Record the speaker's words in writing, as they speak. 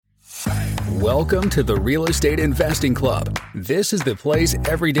Welcome to the Real Estate Investing Club. This is the place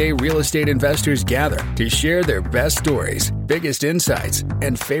everyday real estate investors gather to share their best stories, biggest insights,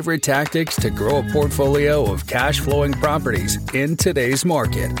 and favorite tactics to grow a portfolio of cash-flowing properties in today's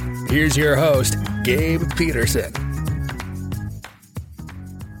market. Here's your host, Gabe Peterson.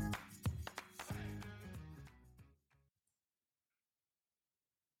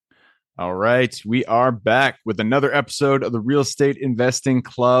 All right, we are back with another episode of the Real Estate Investing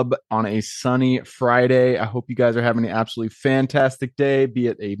Club on a sunny Friday. I hope you guys are having an absolutely fantastic day, be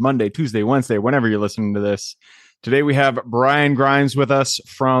it a Monday, Tuesday, Wednesday, whenever you're listening to this. Today we have Brian Grimes with us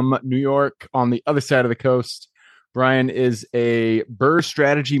from New York on the other side of the coast. Brian is a BRRRR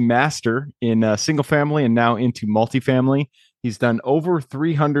strategy master in single family and now into multifamily. He's done over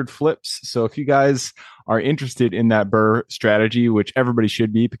 300 flips. So if you guys are interested in that BRRRR strategy, which everybody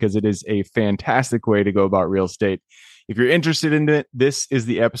should be because it is a fantastic way to go about real estate. If you're interested in it, this is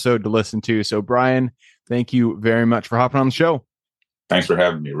the episode to listen to. So Brian, thank you very much for hopping on the show. Thanks for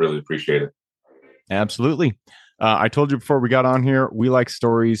having me. Really appreciate it. Absolutely. I told you before we got on here, we like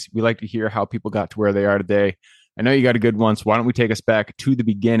stories. We like to hear how people got to where they are today. I know you got a good one. So why don't we take us back to the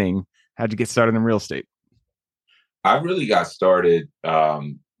beginning? How'd you get started in real estate? I really got started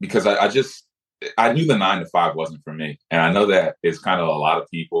because I knew the 9 to 5 wasn't for me. And I know that it's kind of a lot of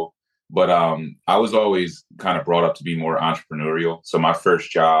people, but I was always kind of brought up to be more entrepreneurial. So my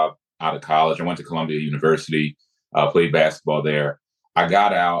first job out of college, I went to Columbia University, played basketball there. I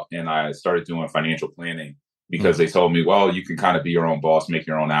got out and I started doing financial planning because they told me, well, you can kind of be your own boss, make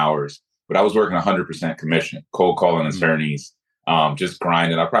your own hours. But I was working 100% commission, cold calling attorneys, just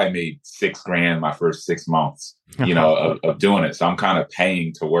grinding. I probably made $6,000 my first 6 months, of doing it. So I'm kind of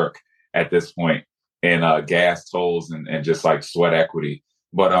paying to work at this point, and gas tolls and just like sweat equity.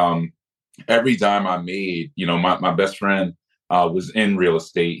 But every dime I made, my best friend was in real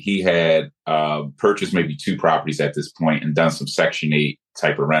estate. He had purchased maybe 2 properties at this point and done some Section 8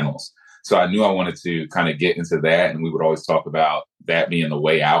 type of rentals. So I knew I wanted to kind of get into that. And we would always talk about that being the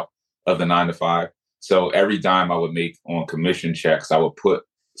way out of the 9 to 5. So every dime I would make on commission checks, I would put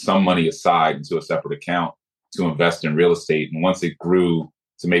some money aside into a separate account to invest in real estate. And once it grew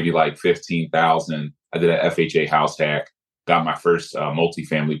to maybe like 15,000, I did an FHA house hack, got my first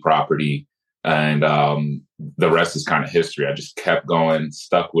multifamily property, and the rest is kind of history. I just kept going,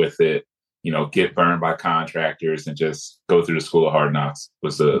 stuck with it, get burned by contractors and just go through the school of hard knocks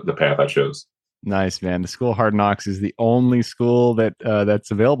was the path I chose. Nice, man. The School of Hard Knocks is the only school that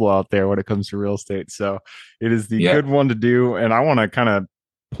that's available out there when it comes to real estate. So it is the good one to do. And I want to kind of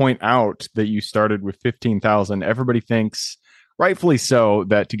point out that you started with 15,000. Everybody thinks, rightfully so,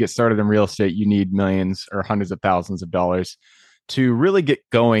 that to get started in real estate, you need millions or hundreds of thousands of dollars. To really get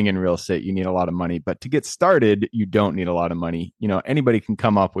going in real estate, you need a lot of money. But to get started, you don't need a lot of money. Anybody can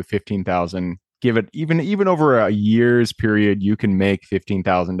come up with 15,000. Give it even over a year's period, you can make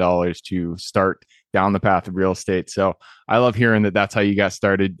 $15,000 to start down the path of real estate. So I love hearing that that's how you got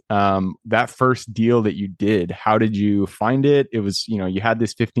started. That first deal that you did, how did you find it? It was, you had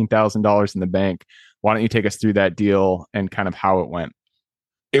this $15,000 in the bank. Why don't you take us through that deal and kind of how it went?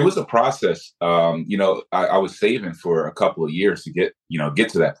 It was a process. I was saving for a couple of years to get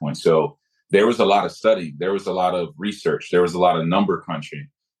to that point. So there was a lot of studying. There was a lot of research. There was a lot of number crunching.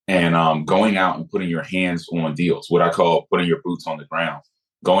 And going out and putting your hands on deals, what I call putting your boots on the ground,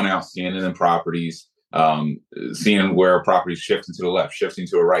 going out, standing in properties, seeing where properties shifting to the left, shifting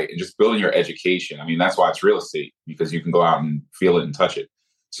to the right, and just building your education. I mean, that's why it's real estate, because you can go out and feel it and touch it.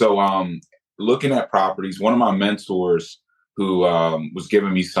 So looking at properties, one of my mentors who was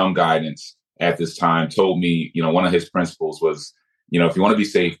giving me some guidance at this time told me, one of his principles was, if you want to be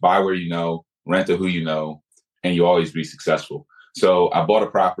safe, buy where you know, rent to who you know, and you always be successful. So I bought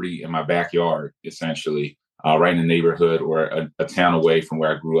a property in my backyard, essentially, right in the neighborhood or a town away from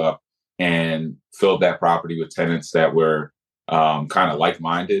where I grew up, and filled that property with tenants that were kind of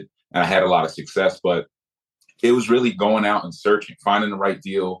like-minded. And I had a lot of success, but it was really going out and searching, finding the right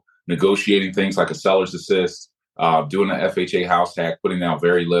deal, negotiating things like a seller's assist, doing an FHA house hack, putting down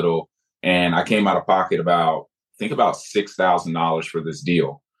very little. And I came out of pocket about $6,000 for this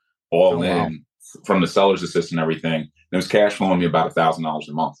deal, all in from the seller's assist and everything. It was cash flowing me about $1,000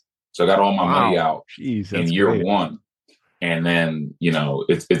 a month. So I got all my money out in year one. And then,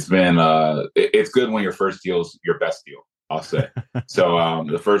 it's been, it's good when your first deal is your best deal, I'll say. So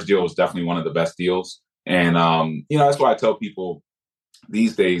the first deal was definitely one of the best deals. And, that's why I tell people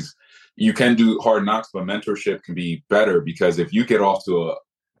these days, you can do hard knocks, but mentorship can be better, because if you get off to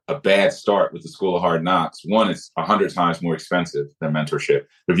a bad start with the School of Hard Knocks, one, it's 100 times more expensive than mentorship.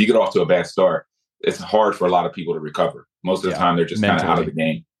 But if you get off to a bad start, it's hard for a lot of people to recover. Most of the time, they're just kind of out of the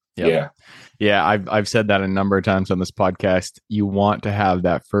game. Yep. Yeah, I've said that a number of times on this podcast. You want to have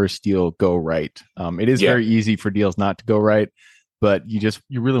that first deal go right. It is Yeah, very easy for deals not to go right, but you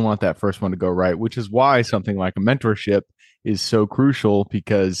really want that first one to go right, which is why something like a mentorship is so crucial,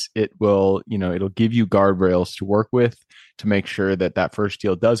 because it will, it'll give you guardrails to work with to make sure that that first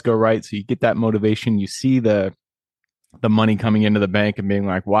deal does go right. So you get that motivation, you see the money coming into the bank and being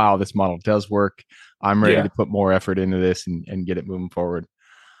like, wow, this model does work. I'm ready yeah. to put more effort into this and get it moving forward.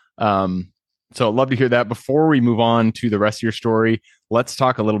 Um, so I'd love to hear that. Before we move on to the rest of your story, let's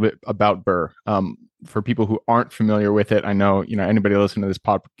talk a little bit about Burr. For people who aren't familiar with it, I know, anybody listening to this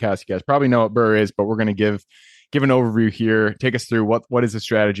podcast, you guys probably know what Burr is, but we're going to give an overview here. Take us through what is the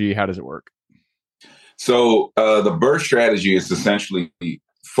strategy? How does it work? So the Burr strategy is essentially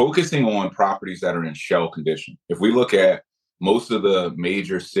focusing on properties that are in shell condition. If we look at most of the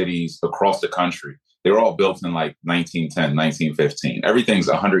major cities across the country, they were all built in like 1910, 1915. Everything's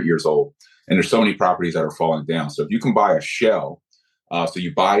 100 years old. And there's so many properties that are falling down. So if you can buy a shell, so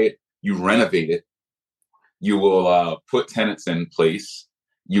you buy it, you renovate it, you will put tenants in place,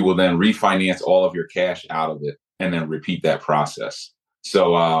 you will then refinance all of your cash out of it, and then repeat that process.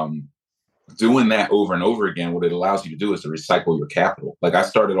 So doing that over and over again, what it allows you to do is to recycle your capital. Like I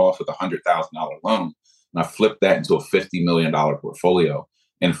started off with $100,000 loan, and I flipped that into a $50 million portfolio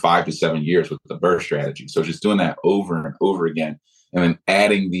in 5 to 7 years with the Burr strategy. So just doing that over and over again, and then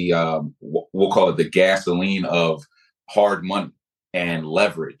adding the we'll call it the gasoline of hard money and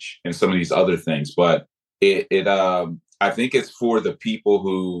leverage and some of these other things. But I think it's for the people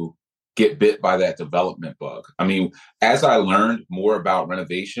who get bit by that development bug. I mean, as I learned more about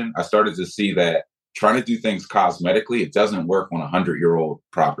renovation, I started to see that trying to do things cosmetically, it doesn't work on a 100-year-old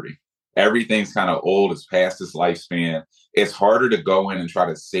property. Everything's kind of old, it's past its lifespan. It's harder to go in and try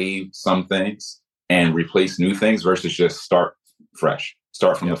to save some things and replace new things versus just start fresh,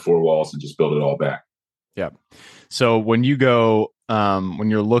 start from the four walls and just build it all back. Yeah. So when you go, when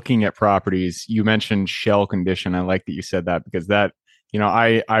you're looking at properties, you mentioned shell condition. I like that you said that, because that,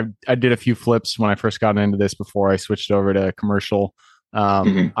 I did a few flips when I first got into this before I switched over to commercial.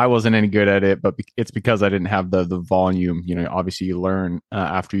 I wasn't any good at it, but it's because I didn't have the volume. Obviously you learn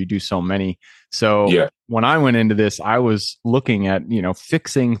after you do so many. So when I went into this, I was looking at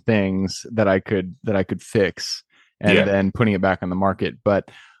fixing things that I could fix, and then putting it back on the market.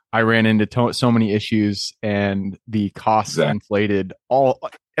 But I ran into so many issues, and the costs inflated.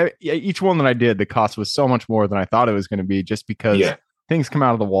 Each one that I did, the cost was so much more than I thought it was going to be, just because things come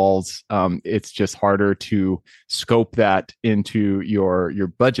out of the walls. It's just harder to scope that into your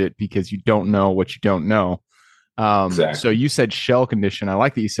budget, because you don't know what you don't know. So you said shell condition. I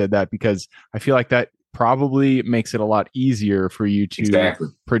like that you said that, because I feel like that probably makes it a lot easier for you to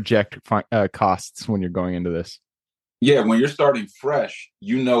project costs when you're going into this. Yeah, when you're starting fresh,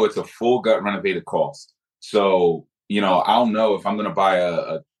 it's a full gut renovated cost. So, I'll know if I'm going to buy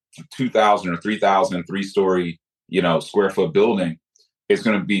a 2,000 or 3,000 3-story, square foot building, it's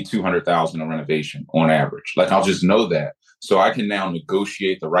going to be 200,000 a renovation on average. Like I'll just know that. So I can now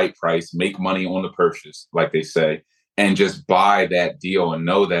negotiate the right price, make money on the purchase, like they say, and just buy that deal and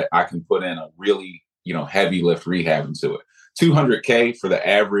know that I can put in a really, heavy lift rehab into it. $200K for the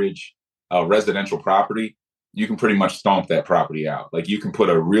average residential property, you can pretty much stomp that property out. Like you can put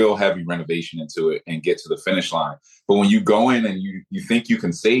a real heavy renovation into it and get to the finish line. But when you go in and you think you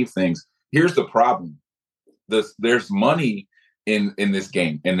can save things, here's the problem. There's money in this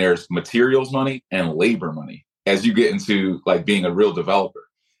game, and there's materials money and labor money as you get into like being a real developer.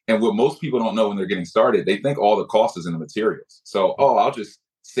 And what most people don't know when they're getting started, they think all the cost is in the materials. So, I'll just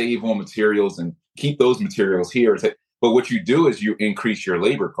save on materials and keep those materials here. But what you do is you increase your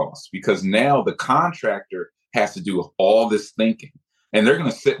labor costs, because now the contractor has to do all this thinking, and they're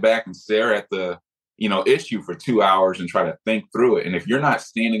going to sit back and stare at the issue for 2 hours and try to think through it. And if you're not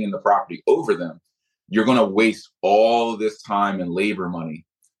standing in the property over them, you're going to waste all of this time and labor money,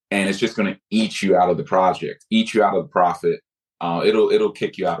 and it's just going to eat you out of the project, eat you out of the profit. It'll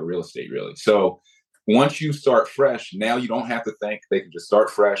kick you out of real estate, really. So once you start fresh, now you don't have to think. They can just start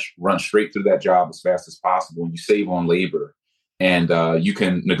fresh, run straight through that job as fast as possible, and you save on labor. And you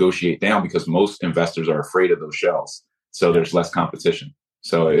can negotiate down, because most investors are afraid of those shells. So there's less competition.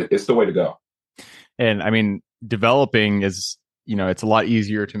 So it's the way to go. And I mean, developing is, it's a lot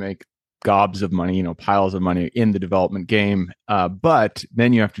easier to make gobs of money, piles of money in the development game. But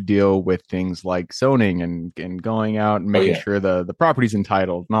then you have to deal with things like zoning and going out and making sure the property's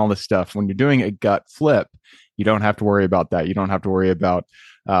entitled and all this stuff. When you're doing a gut flip, you don't have to worry about that. You don't have to worry about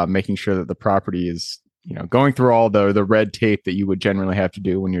making sure that the property is, going through all the red tape that you would generally have to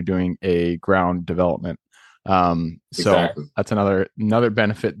do when you're doing a ground development. So that's another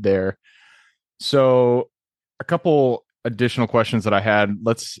benefit there. So a couple additional questions that I had.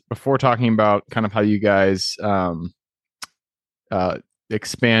 Before talking about kind of how you guys uh,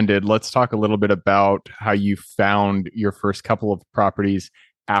 expanded, let's talk a little bit about how you found your first couple of properties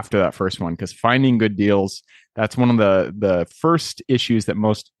after that first one, because finding good deals, that's one of the first issues that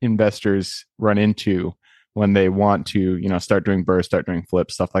most investors run into when they want to, start doing bursts, start doing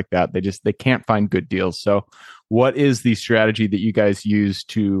flips, stuff like that. They can't find good deals. So what is the strategy that you guys use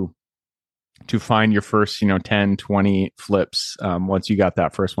to find your first 10, 20 flips once you got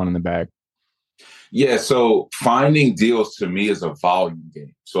that first one in the bag? Yeah, so finding deals to me is a volume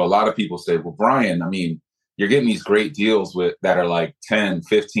game. So a lot of people say, well, Brian, I mean, you're getting these great deals that are like 10,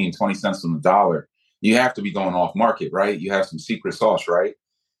 15, 20 cents on the dollar. You have to be going off market, right? You have some secret sauce, right?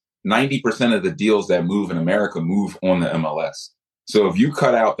 90% of the deals that move in America move on the MLS. So if you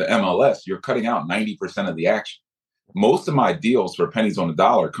cut out the MLS, you're cutting out 90% of the action. Most of my deals for pennies on the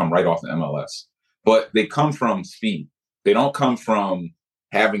dollar come right off the MLS, but they come from speed. They don't come from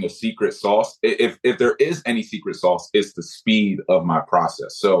having a secret sauce. If there is any secret sauce, it's the speed of my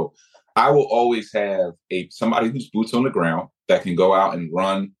process. So I will always have somebody who's boots on the ground that can go out and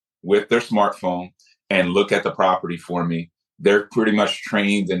run with their smartphone and look at the property for me. They're pretty much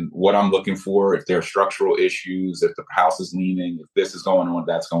trained in what I'm looking for, if there are structural issues, if the house is leaning, if this is going on,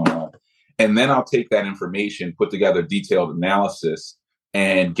 that's going on. And then I'll take that information, put together detailed analysis,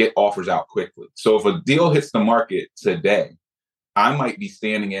 and get offers out quickly. So if a deal hits the market today, I might be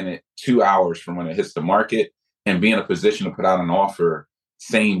standing in it 2 hours from when it hits the market and be in a position to put out an offer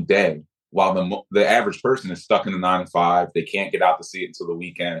same day, while the average person is stuck in the 9 to 5. They can't get out to see it until the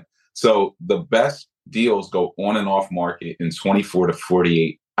weekend. So the best deals go on and off market in 24 to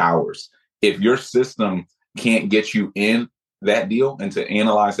 48 hours. If your system can't get you in that deal and to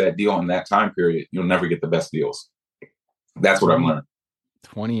analyze that deal in that time period, you'll never get the best deals. That's what I've learned.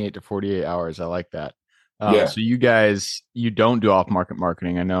 28 to 48 hours. I like that. Yeah. So you don't do off market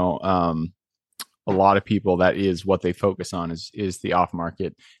marketing. I know a lot of people, that is what they focus on is the off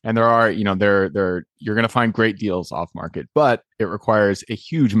market. And there are, you're going to find great deals off market, but it requires a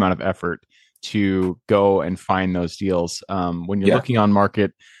huge amount of effort to go and find those deals. When you're looking on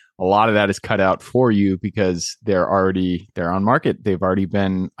market, a lot of that is cut out for you because they're on market. They've already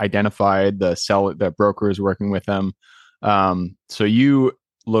been identified. The broker is working with them. So you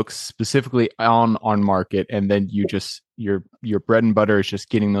look specifically on market, and then you just your bread and butter is just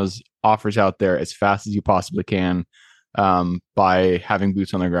getting those offers out there as fast as you possibly can, by having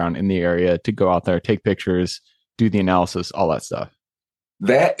boots on the ground in the area to go out there, take pictures, do the analysis, all that stuff.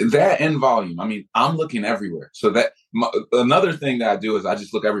 That in volume. I mean, I'm looking everywhere. So another thing that I do is I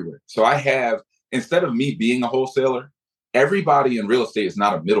just look everywhere. So I have, instead of me being a wholesaler, everybody in real estate is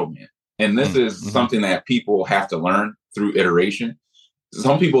not a middleman. And this is something that people have to learn through iteration.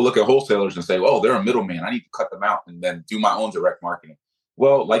 Some people look at wholesalers and say, oh, they're a middleman. I need to cut them out and then do my own direct marketing.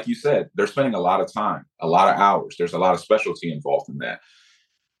 Well, like you said, they're spending a lot of time, a lot of hours. There's a lot of specialty involved in that.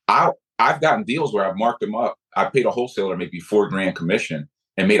 I've gotten deals where I've marked them up. I paid a wholesaler maybe $4,000 commission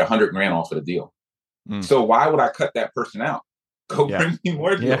and made $100,000 off of the deal. So why would I cut that person out? Go bring me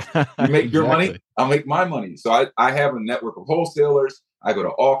more deals. You make your money, I'll make my money. So I have a network of wholesalers. I go to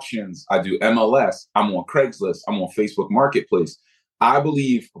auctions. I do MLS. I'm on Craigslist. I'm on Facebook Marketplace. I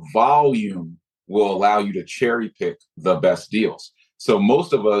believe volume will allow you to cherry pick the best deals. So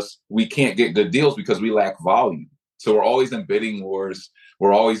most of us, we can't get good deals because we lack volume. So we're always in bidding wars.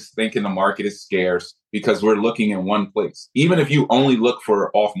 We're always thinking the market is scarce because we're looking in one place. Even if you only look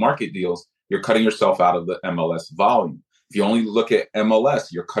for off-market deals, you're cutting yourself out of the MLS volume. If you only look at MLS,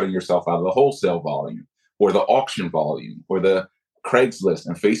 you're cutting yourself out of the wholesale volume or the auction volume or the Craigslist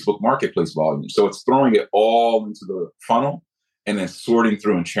and Facebook Marketplace volume. So it's throwing it all into the funnel and then sorting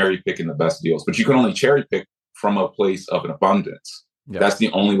through and cherry picking the best deals. But you can only cherry pick from a place of an abundance. Yep. That's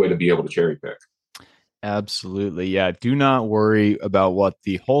the only way to be able to cherry pick. Absolutely. Yeah. Do not worry about what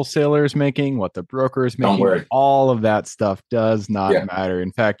the wholesaler is making, what the broker is making. Don't worry. All of that stuff does not matter.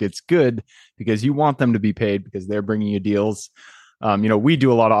 In fact, it's good because you want them to be paid because they're bringing you deals. We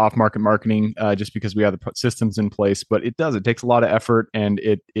do a lot of off-market marketing just because we have the systems in place, but it takes a lot of effort, and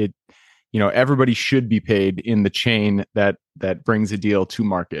everybody should be paid in the chain that brings a deal to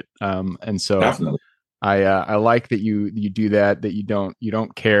market. And so definitely. I like that you do that you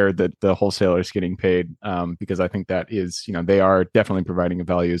don't care that the wholesaler is getting paid, because I think that is, they are definitely providing a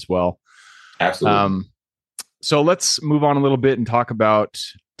value as well. Absolutely. So let's move on a little bit and talk about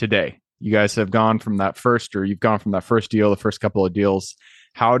today. You guys have gone from that first deal, the first couple of deals.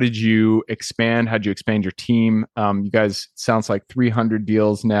 How did you expand? How did you expand your team? You guys, sounds like 300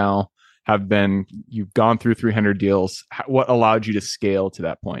 deals now you've gone through 300 deals. What allowed you to scale to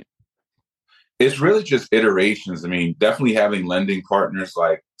that point? It's really just iterations. I mean, definitely having lending partners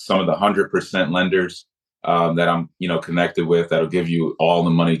like some of the 100% lenders that I'm, connected with that'll give you all the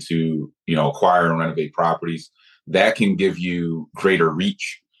money to, acquire and renovate properties. That can give you greater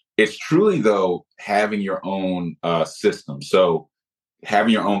reach. It's truly, though, having your own system. So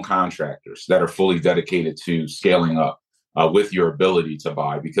having your own contractors that are fully dedicated to scaling up with your ability to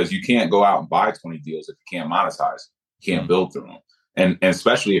buy, because you can't go out and buy 20 deals if you can't monetize, you can't build through them. And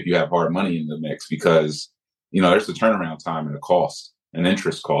especially if you have hard money in the mix, because, there's a turnaround time and a cost, an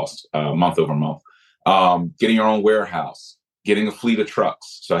interest cost month over month. Getting your own warehouse, getting a fleet of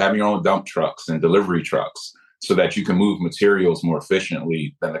trucks. So having your own dump trucks and delivery trucks so that you can move materials more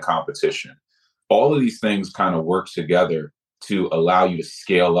efficiently than the competition. All of these things kind of work together to allow you to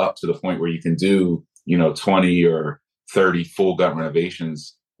scale up to the point where you can do, 20 or 30 full gut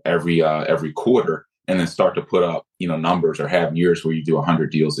renovations every quarter, and then start to put up, numbers, or have years where you do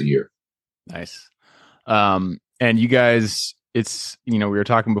 100 deals a year. Nice. And you guys, it's, we were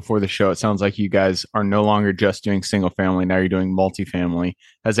talking before the show, it sounds like you guys are no longer just doing single family. Now you're doing multifamily.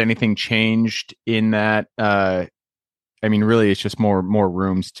 Has anything changed in that? I mean, really, it's just more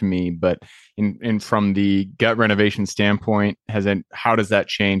rooms to me, but in from the gut renovation standpoint, how does that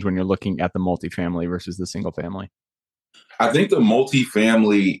change when you're looking at the multifamily versus the single family? I think the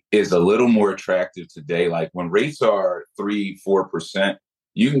multifamily is a little more attractive today. Like when rates are 3-4%,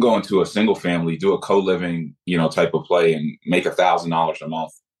 you can go into a single family, do a co-living, type of play and make $1,000 a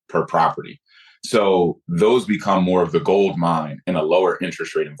month per property. So those become more of the gold mine in a lower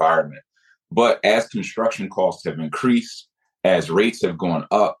interest rate environment. But as construction costs have increased, as rates have gone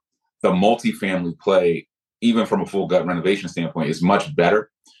up, the multifamily play, even from a full gut renovation standpoint, is much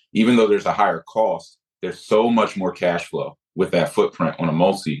better. Even though there's a higher cost, there's so much more cash flow with that footprint on a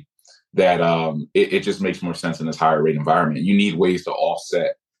multi that it just makes more sense in this higher rate environment. You need ways to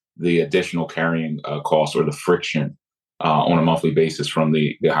offset the additional carrying costs or the friction on a monthly basis from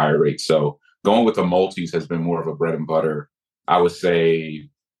the higher rates. So going with the multis has been more of a bread and butter, I would say,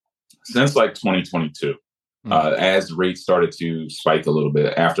 since like 2022, as rates started to spike a little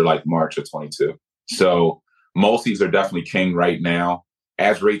bit after like March of 22. So multis are definitely king right now.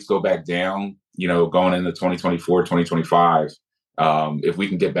 As rates go back down, going into 2024, 2025, if we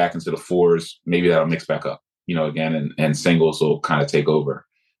can get back into the fours, maybe that'll mix back up, again, and singles will kind of take over.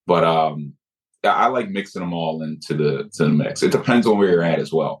 But I like mixing them all into the mix. It depends on where you're at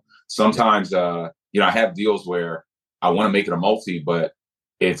as well. Sometimes, I have deals where I want to make it a multi, but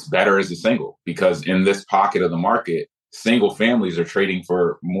it's better as a single, because in this pocket of the market, single families are trading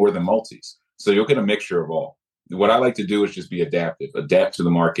for more than multis. So you'll get a mixture of all. What I like to do is just be adaptive, adapt to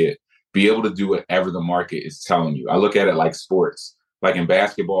the market, be able to do whatever the market is telling you. I look at it like sports. Like in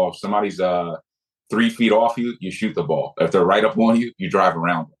basketball, if somebody's 3 feet off you, you shoot the ball. If they're right up on you, you drive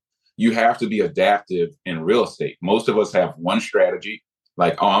around them. You have to be adaptive in real estate. Most of us have one strategy,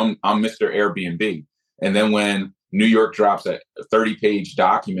 like, oh, I'm Mr. Airbnb. And then when New York drops a 30-page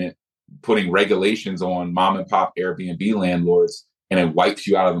document putting regulations on mom and pop Airbnb landlords, and it wipes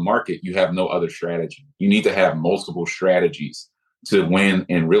you out of the market, you have no other strategy. You need to have multiple strategies to win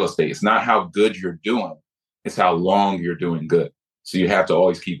in real estate. It's not how good you're doing, it's how long you're doing good. So you have to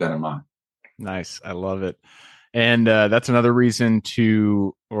always keep that in mind. Nice. I love it. And that's another reason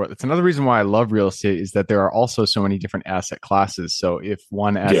why I love real estate, is that there are also so many different asset classes. So if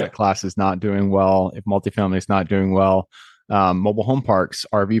one asset class is not doing well, if multifamily is not doing well, mobile home parks,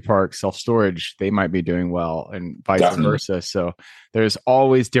 RV parks, self-storage, they might be doing well, and vice versa. So there's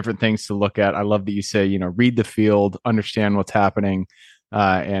always different things to look at. I love that you say, read the field, understand what's happening,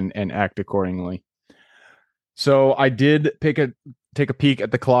 and act accordingly. So I did take a peek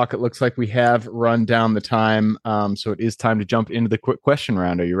at the clock. It looks like we have run down the time. So it is time to jump into the quick question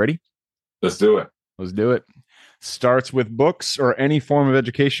round. Are you ready? Let's do it. Let's do it. Starts with books or any form of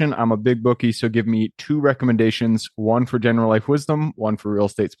education. I'm a big bookie, so give me 2 recommendations, one for general life wisdom, one for real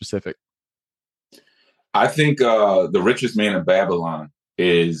estate specific. I think The Richest Man in Babylon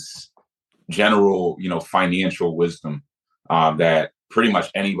is general, financial wisdom that pretty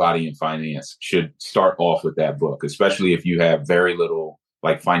much anybody in finance should start off with that book, especially if you have very little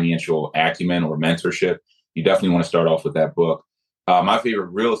like financial acumen or mentorship. You definitely want to start off with that book. My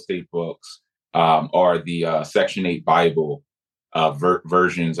favorite real estate books are the Section 8 Bible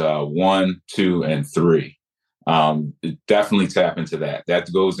versions 1, 2, and 3. Definitely tap into that.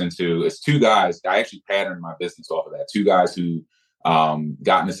 That goes into, it's 2 guys. I actually patterned my business off of that. 2 guys who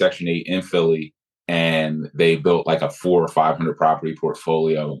got into Section 8 in Philly, and they built like a 400 or 500 property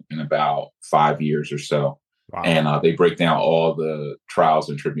portfolio in about 5 years or so. Wow. And they break down all the trials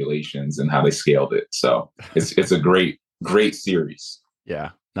and tribulations and how they scaled it. So it's a great series.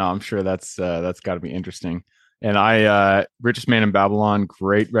 Yeah. No, I'm sure that's got to be interesting. And Richest Man in Babylon,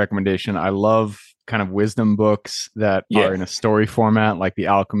 great recommendation. I love kind of wisdom books that are Yeah. in a story format, like The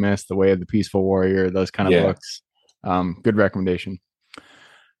Alchemist, The Way of the Peaceful Warrior, those kind of Yeah. books. Good recommendation.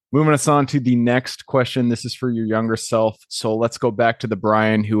 Moving us on to the next question. This is for your younger self. So let's go back to the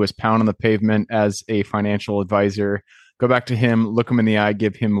Brian who was pounding the pavement as a financial advisor. Go back to him, look him in the eye,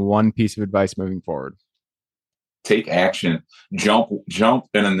 give him one piece of advice moving forward. Take action. Jump,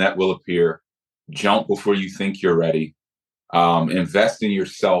 and a net will appear. Jump before you think you're ready. Invest in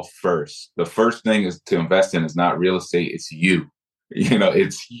yourself first. The first thing is to invest in is not real estate. It's you.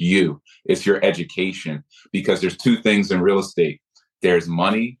 It's you. It's your education, because there's two things in real estate. There's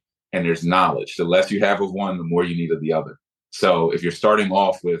money and there's knowledge. The less you have of one, the more you need of the other. So if you're starting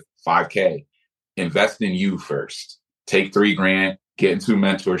off with $5K, invest in you first. Take $3,000, get into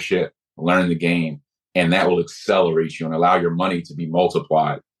mentorship, learn the game, and that will accelerate you and allow your money to be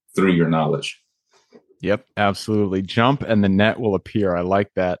multiplied through your knowledge. Yep, absolutely. Jump and the net will appear. I like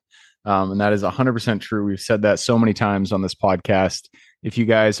that. And that is 100% true. We've said that so many times on this podcast. If you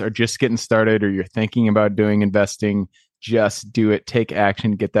guys are just getting started or you're thinking about doing investing, just do it. Take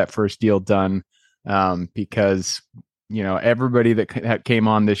action. Get that first deal done. Because, everybody that came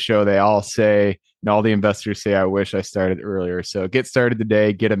on this show, they all say, and all the investors say, I wish I started earlier. So get started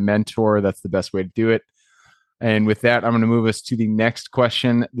today. Get a mentor. That's the best way to do it. And with that, I'm going to move us to the next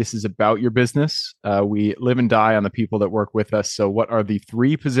question. This is about your business. We live and die on the people that work with us. So what are the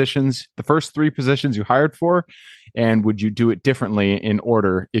first three positions you hired for? And would you do it differently in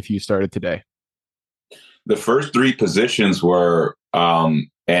order if you started today? The first three positions were an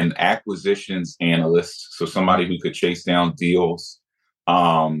acquisitions analyst. So somebody who could chase down deals.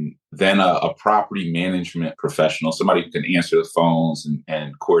 Then a property management professional, somebody who can answer the phones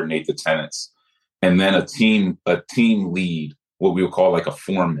and coordinate the tenants. And then a team lead, what we would call like a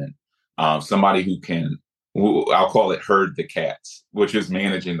foreman, somebody who can, I'll call it herd the cats, which is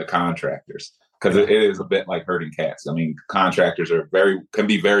managing the contractors, because it is a bit like herding cats. I mean, contractors can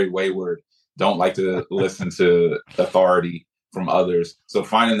be very wayward, don't like to listen to authority from others. So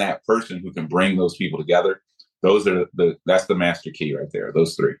finding that person who can bring those people together, that's the master key right there.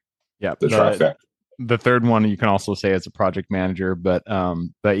 Those three. Yeah. The trifecta. The third one you can also say as a project manager, but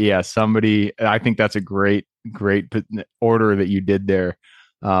yeah, somebody, I think that's a great order that you did there.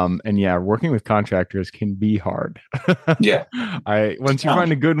 And yeah, working with contractors can be hard. Yeah. Once you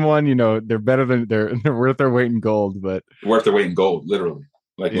find a good one, they're better than they're worth their weight in gold, but worth their weight in gold, literally.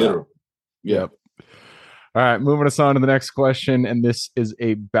 Literally. Yeah. Yep. All right, moving us on to the next question. And this is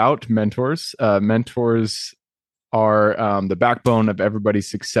about mentors. Mentors are the backbone of everybody's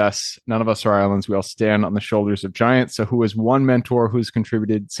success. None of us are islands. We all stand on the shoulders of giants. So who is one mentor who's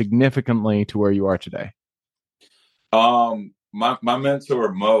contributed significantly to where you are today? My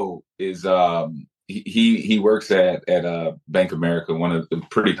mentor, Mo, is he works at Bank of America, one of the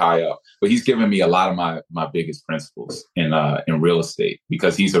pretty high up, but he's given me a lot of my biggest principles in real estate,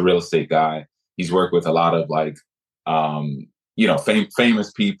 because he's a real estate guy. He's worked with a lot of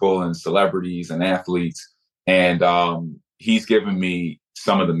famous people and celebrities and athletes. And he's given me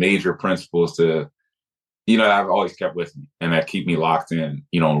some of the major principles that I've always kept with me and that keep me locked in,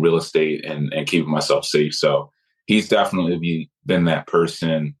 in real estate and keeping myself safe. So he's definitely been that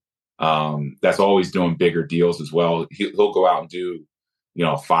person that's always doing bigger deals as well. He'll go out and do,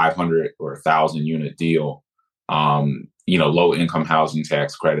 500 or 1,000 unit deal, low income housing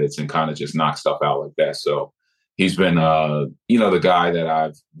tax credits, and kind of just knock stuff out like that. So he's been, the guy that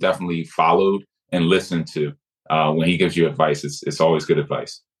I've definitely followed and listen to. When he gives you advice, it's always good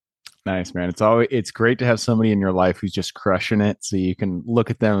advice. Nice, man. It's great to have somebody in your life who's just crushing it, so you can look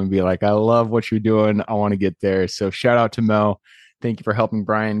at them and be like, I love what you're doing. I want to get there. So shout out to Mo. Thank you for helping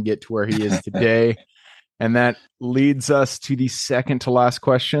Brian get to where he is today. And that leads us to the second to last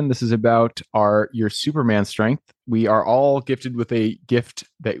question. This is about your Superman strength. We are all gifted with a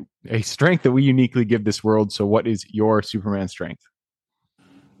strength that we uniquely give this world. So what is your Superman strength?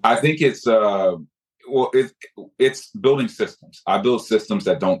 I think it's it's building systems. I build systems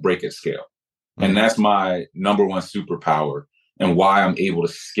that don't break at scale. Mm-hmm. And that's my number one superpower, and why I'm able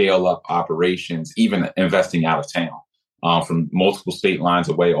to scale up operations, even investing out of town, from multiple state lines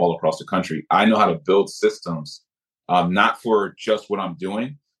away all across the country. I know how to build systems, not for just what I'm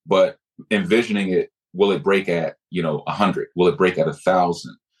doing, but envisioning it. Will it break at 100? Will it break at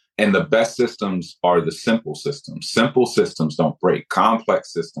 1,000? And the best systems are the simple systems. Simple systems don't break.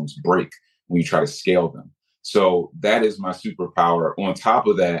 Complex systems break when you try to scale them. So that is my superpower. On top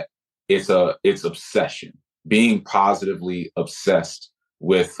of that, it's obsession. Being positively obsessed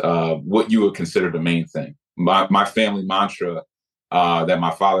with what you would consider the main thing. My family mantra that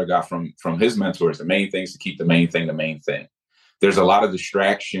my father got from his mentors. The main thing is to keep the main thing the main thing. There's a lot of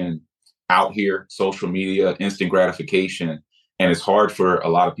distraction out here, social media, instant gratification, and it's hard for a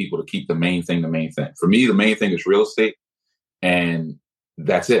lot of people to keep the main thing the main thing. For me, the main thing is real estate, and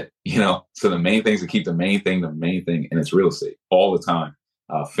that's it. So the main thing is to keep the main thing the main thing, and it's real estate all the time.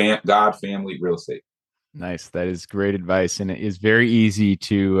 God, family, real estate. Nice. That is great advice, and it is very easy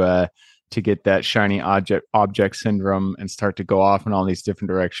to get that shiny object syndrome and start to go off in all these different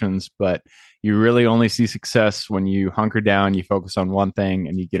directions. But you really only see success when you hunker down, you focus on one thing,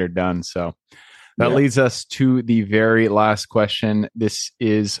 and you get it done. So that leads us to the very last question. This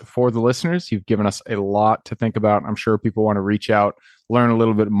is for the listeners. You've given us a lot to think about. I'm sure people want to reach out, learn a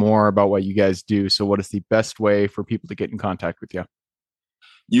little bit more about what you guys do. So what is the best way for people to get in contact with you?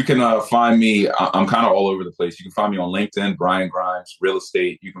 You can find me. I'm kind of all over the place. You can find me on LinkedIn, Brian Grimes Real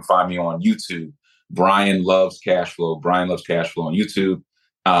Estate. You can find me on YouTube, Brian Loves Cash Flow. Brian Loves Cash Flow on YouTube.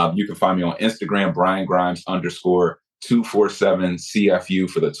 You can find me on Instagram, Brian Grimes _247 CFU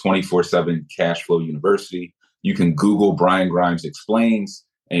for the 24/7 Cash Flow University. You can Google Brian Grimes Explains,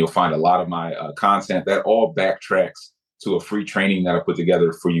 and you'll find a lot of my content that all backtracks to a free training that I put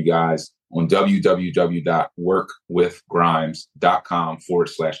together for you guys on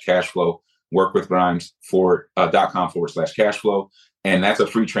www.workwithgrimes.com/cashflow, workwithgrimes.com/cashflow. And that's a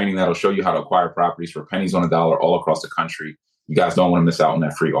free training that'll show you how to acquire properties for pennies on a dollar all across the country. You guys don't want to miss out on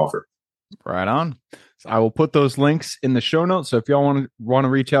that free offer. Right on. So I will put those links in the show notes. So if y'all want to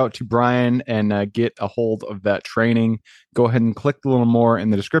reach out to Brian and get a hold of that training, go ahead and click a little more in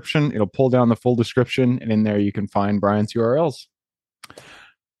the description. It'll pull down the full description, and in there you can find Brian's URLs.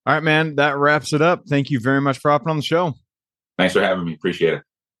 All right, man, that wraps it up. Thank you very much for hopping on the show. Thanks for having me. Appreciate it.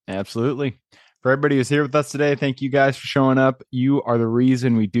 Absolutely. For everybody who's here with us today, thank you guys for showing up. You are the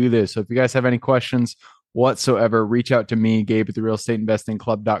reason we do this. So if you guys have any questions whatsoever, reach out to me, Gabe at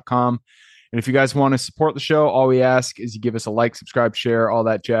therealestateinvestingclub.com. And if you guys want to support the show, all we ask is you give us a like, subscribe, share, all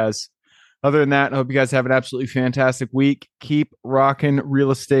that jazz. Other than that, I hope you guys have an absolutely fantastic week. Keep rocking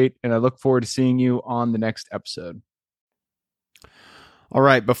real estate, and I look forward to seeing you on the next episode. All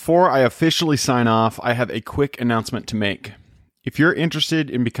right, before I officially sign off, I have a quick announcement to make. If you're interested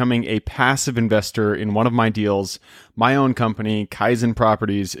in becoming a passive investor in one of my deals, my own company, Kaizen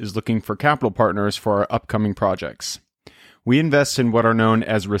Properties, is looking for capital partners for our upcoming projects. We invest in what are known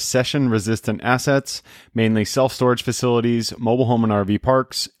as recession-resistant assets, mainly self-storage facilities, mobile home and RV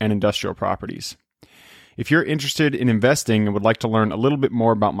parks, and industrial properties. If you're interested in investing and would like to learn a little bit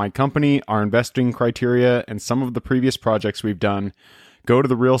more about my company, our investing criteria, and some of the previous projects we've done, go to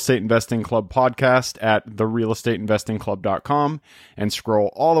the Real Estate Investing Club podcast at therealestateinvestingclub.com and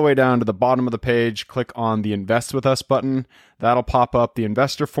scroll all the way down to the bottom of the page. Click on the Invest With Us button. That'll pop up the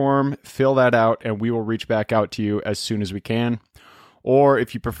investor form. Fill that out, and we will reach back out to you as soon as we can. Or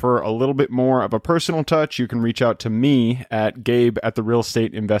if you prefer a little bit more of a personal touch, you can reach out to me at Gabe at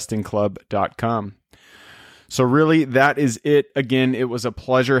therealestateinvestingclub.com. So really, that is it. Again, it was a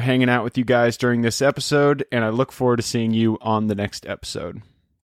pleasure hanging out with you guys during this episode, and I look forward to seeing you on the next episode.